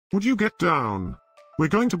Would you get down? We're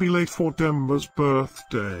going to be late for Demba's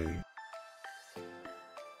birthday.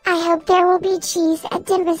 I hope there will be cheese at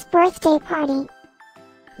Demba's birthday party.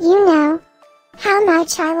 You know how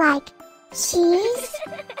much I like cheese.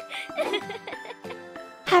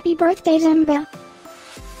 Happy birthday, Demba.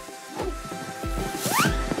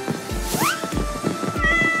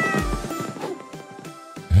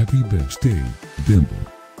 Happy birthday, Demba.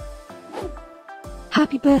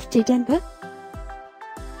 Happy birthday, Demba.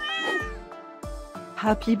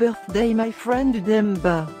 Happy birthday, my friend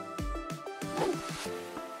Demba.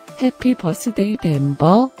 Happy birthday,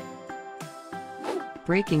 Demba.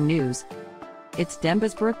 Breaking news. It's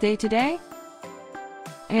Demba's birthday today?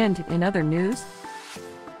 And in other news,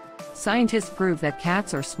 scientists prove that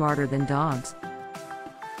cats are smarter than dogs.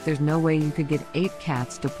 There's no way you could get 8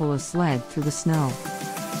 cats to pull a sled through the snow.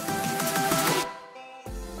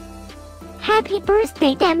 Happy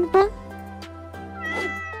birthday, Demba.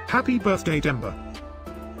 Happy birthday, Demba.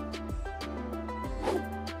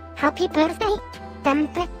 Happy birthday,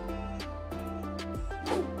 Demba.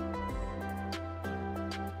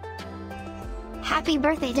 Happy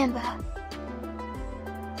birthday, Demba.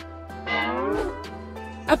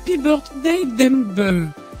 Happy birthday,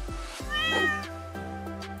 Demba.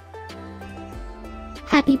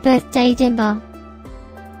 Happy birthday, Demba.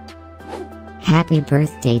 Happy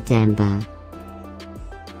birthday, Demba.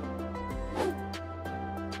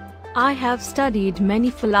 I have studied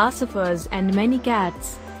many philosophers and many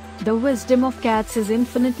cats. The wisdom of cats is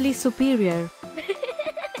infinitely superior.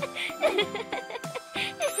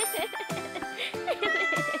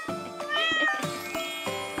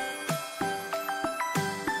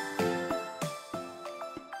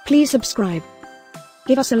 Please subscribe,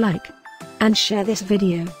 give us a like, and share this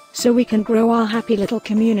video, so we can grow our happy little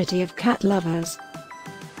community of cat lovers.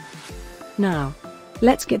 Now,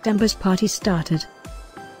 let's get Demba's party started.